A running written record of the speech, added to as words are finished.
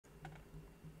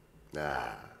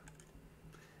Ah,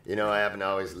 you know, I haven't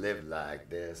always lived like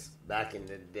this. Back in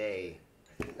the day,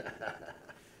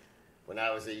 when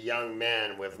I was a young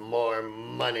man with more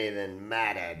money than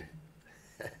mattered.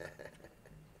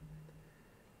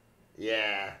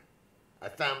 Yeah, I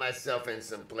found myself in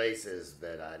some places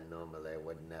that I normally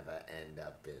would never end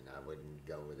up in. I wouldn't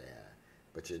go there.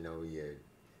 But you know, you're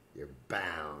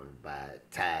bound by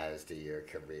ties to your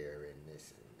career and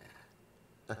this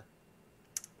and that.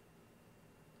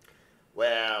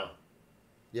 Well,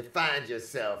 you find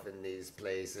yourself in these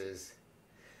places.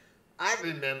 I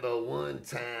remember one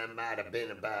time, might have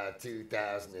been about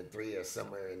 2003 or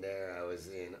somewhere in there, I was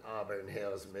in Auburn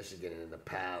Hills, Michigan in the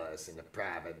Palace in a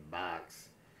private box.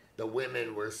 The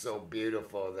women were so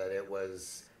beautiful that it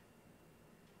was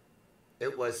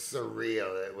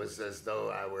surreal. It was as though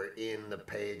I were in the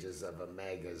pages of a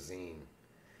magazine.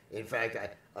 In fact,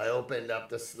 I opened up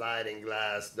the sliding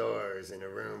glass doors in a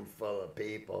room full of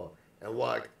people and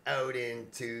walked out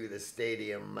into the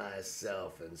stadium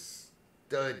myself and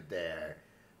stood there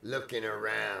looking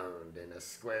around in a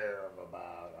square of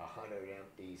about 100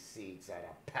 empty seats at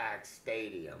a packed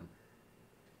stadium.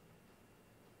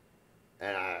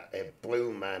 And it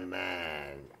blew my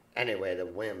mind. Anyway, the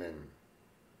women,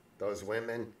 those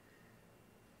women,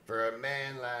 for a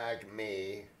man like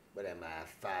me, what am I,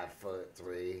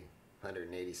 5'3",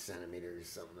 180 centimeters,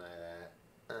 something like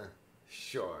that.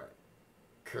 Short,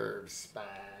 curved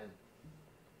spine.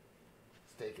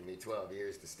 It's taken me 12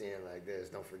 years to stand like this.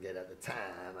 Don't forget at the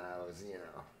time I was, you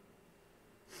know.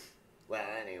 Well,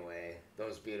 anyway,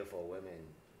 those beautiful women,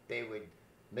 they would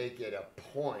make it a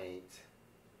point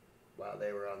while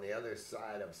they were on the other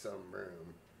side of some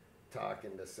room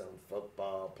talking to some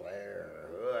football player or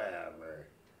whoever.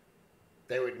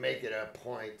 They would make it a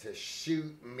point to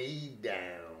shoot me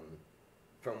down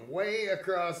from way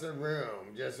across the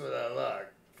room just with a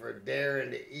look, for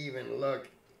daring to even look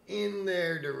in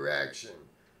their direction.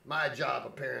 My job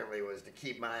apparently was to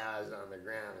keep my eyes on the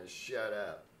ground and shut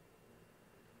up.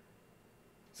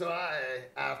 So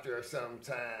after some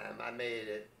time, I made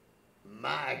it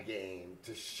my game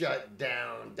to shut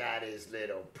down Daddy's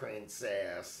little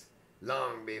princess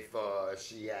long before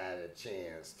she had a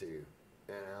chance to.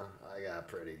 You know, I got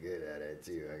pretty good at it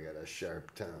too. I got a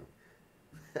sharp tongue.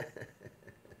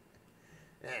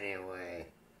 Anyway,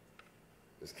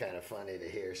 it was kind of funny to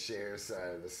hear Cher's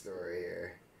side of the story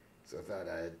here, so I thought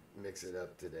I'd mix it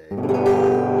up today.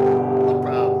 I'll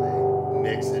probably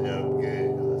mix it up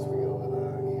good as we go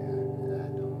along here.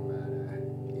 That don't matter.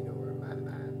 You know where my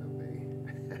mind will be.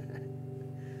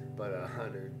 But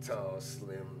 100 tall,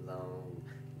 slim, long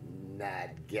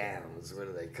nightgowns. What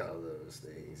do they call those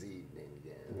things? Evening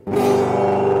gowns.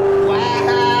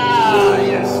 Wow!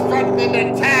 You're strutting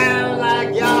into town like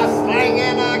you're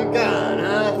slinging a gun,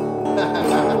 huh?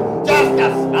 Just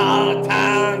a small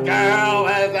town girl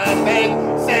with a big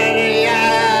city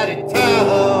attitude.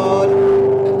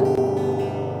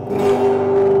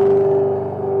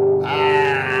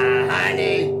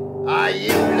 Honey, are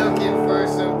you looking for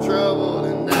some trouble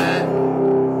tonight?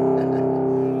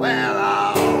 Well,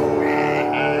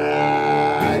 alright.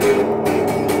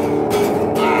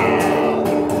 Oh,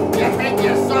 you think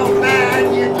you're so bad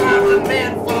you drive the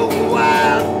men folk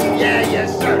wild? Yeah, you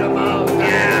shoot them all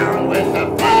down with the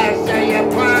flash of your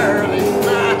pearly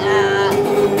smile.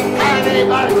 Honey,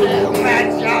 but you met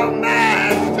your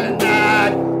match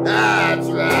tonight. That's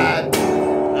right.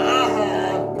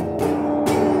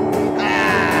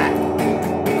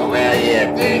 Well, you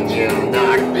think you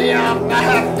knocked me off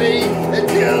my feet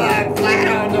until I'm flat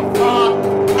on the floor?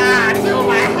 Till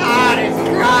my heart is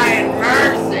crying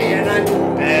mercy and I'm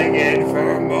begging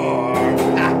for more.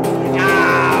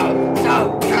 Oh, so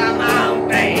come on,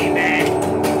 baby.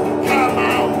 Come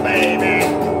on, baby.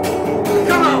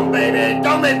 Come on, baby.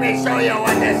 Don't make me show you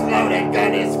what this loaded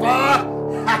gun is for.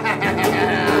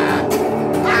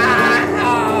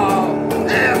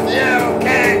 If you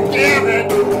can't give it,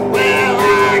 well,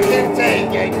 I can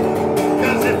take it.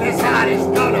 Cause if this heart is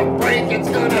gonna break, it's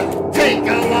gonna take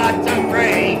a lot to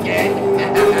break it.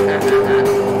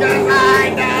 Cause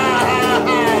I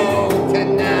know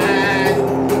tonight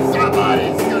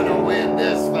somebody's gonna win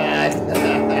this fight.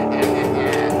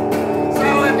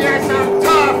 So if you're so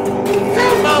tough,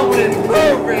 come on and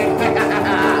prove it.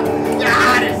 Your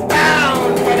heart is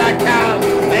down for the count,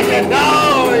 and you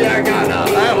know you're gonna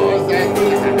lose it.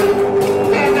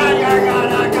 And then you're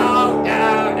gonna go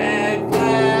down and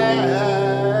play.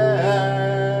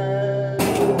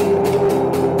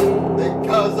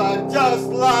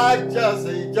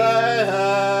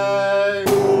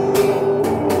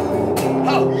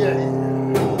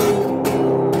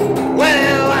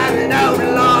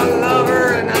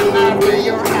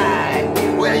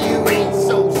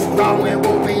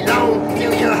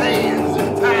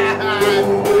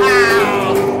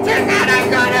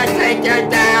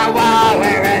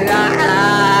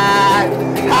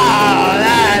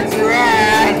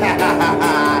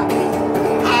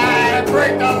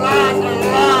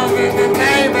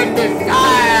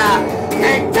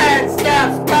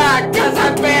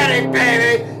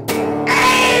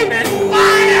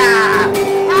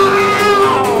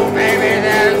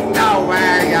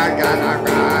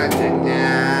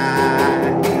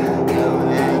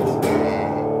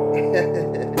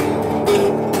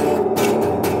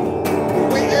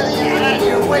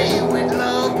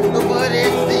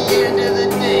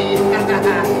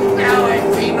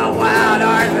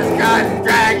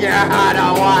 take your heart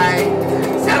away.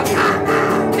 So come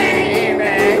on,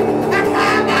 baby.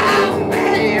 Come on,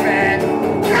 baby.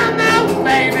 Come on,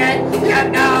 baby. You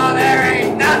know there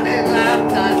ain't nothing left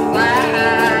to say.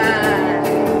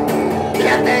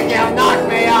 You think you'll knock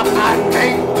me off my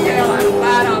feet, feeling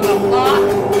flat on the floor?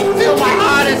 Feel my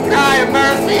heart is crying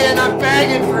mercy and I'm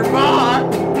begging for more.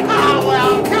 Oh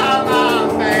well, come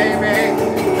on, baby.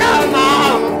 Come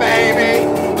on, baby.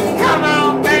 Come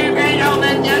on, baby. Don't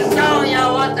let me show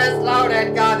you what this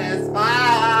loaded gun is for.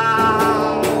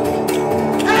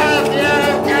 If you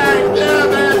can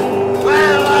give it,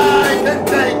 well, I can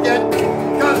take it.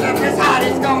 Cause if this heart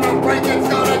is gonna break, it's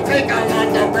gonna take a lot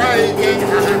to break it.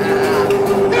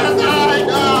 Cause I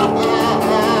know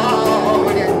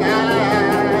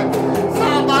tonight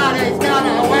somebody's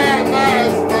gonna win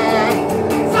this thing.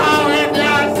 So if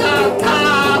you're so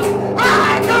tough,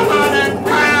 come on and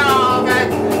prove it.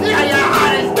 Yeah, your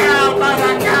heart is down by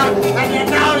the count, and you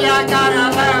know you're gonna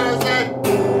lose it.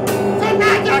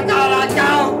 Tonight you're gonna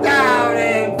go down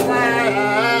in flames.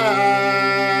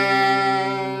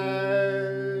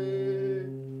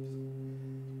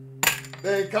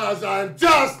 Because I'm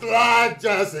just like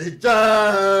Jesse James.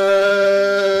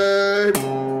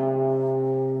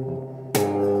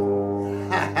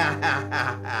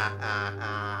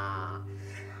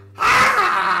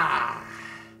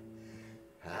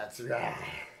 That's right.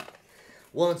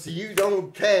 Once you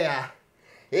don't care,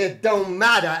 it don't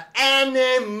matter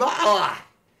anymore.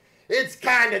 It's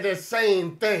kind of the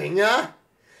same thing, huh?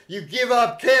 You give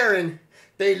up caring,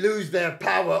 they lose their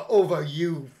power over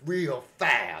you real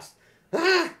fast.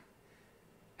 Huh?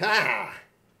 Ha!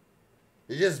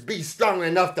 You just be strong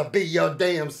enough to be your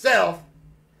damn self.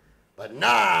 But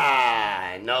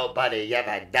nah, nobody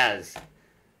ever does.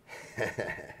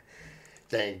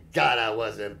 Thank God I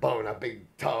wasn't born a big,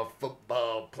 tall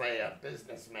football player,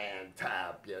 businessman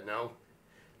type, you know?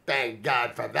 Thank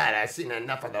God for that. I've seen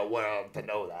enough of the world to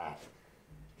know that.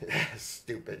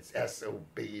 Stupid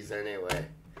SOBs anyway.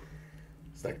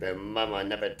 It's like their mama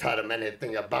never taught them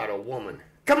anything about a woman.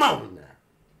 Come on now.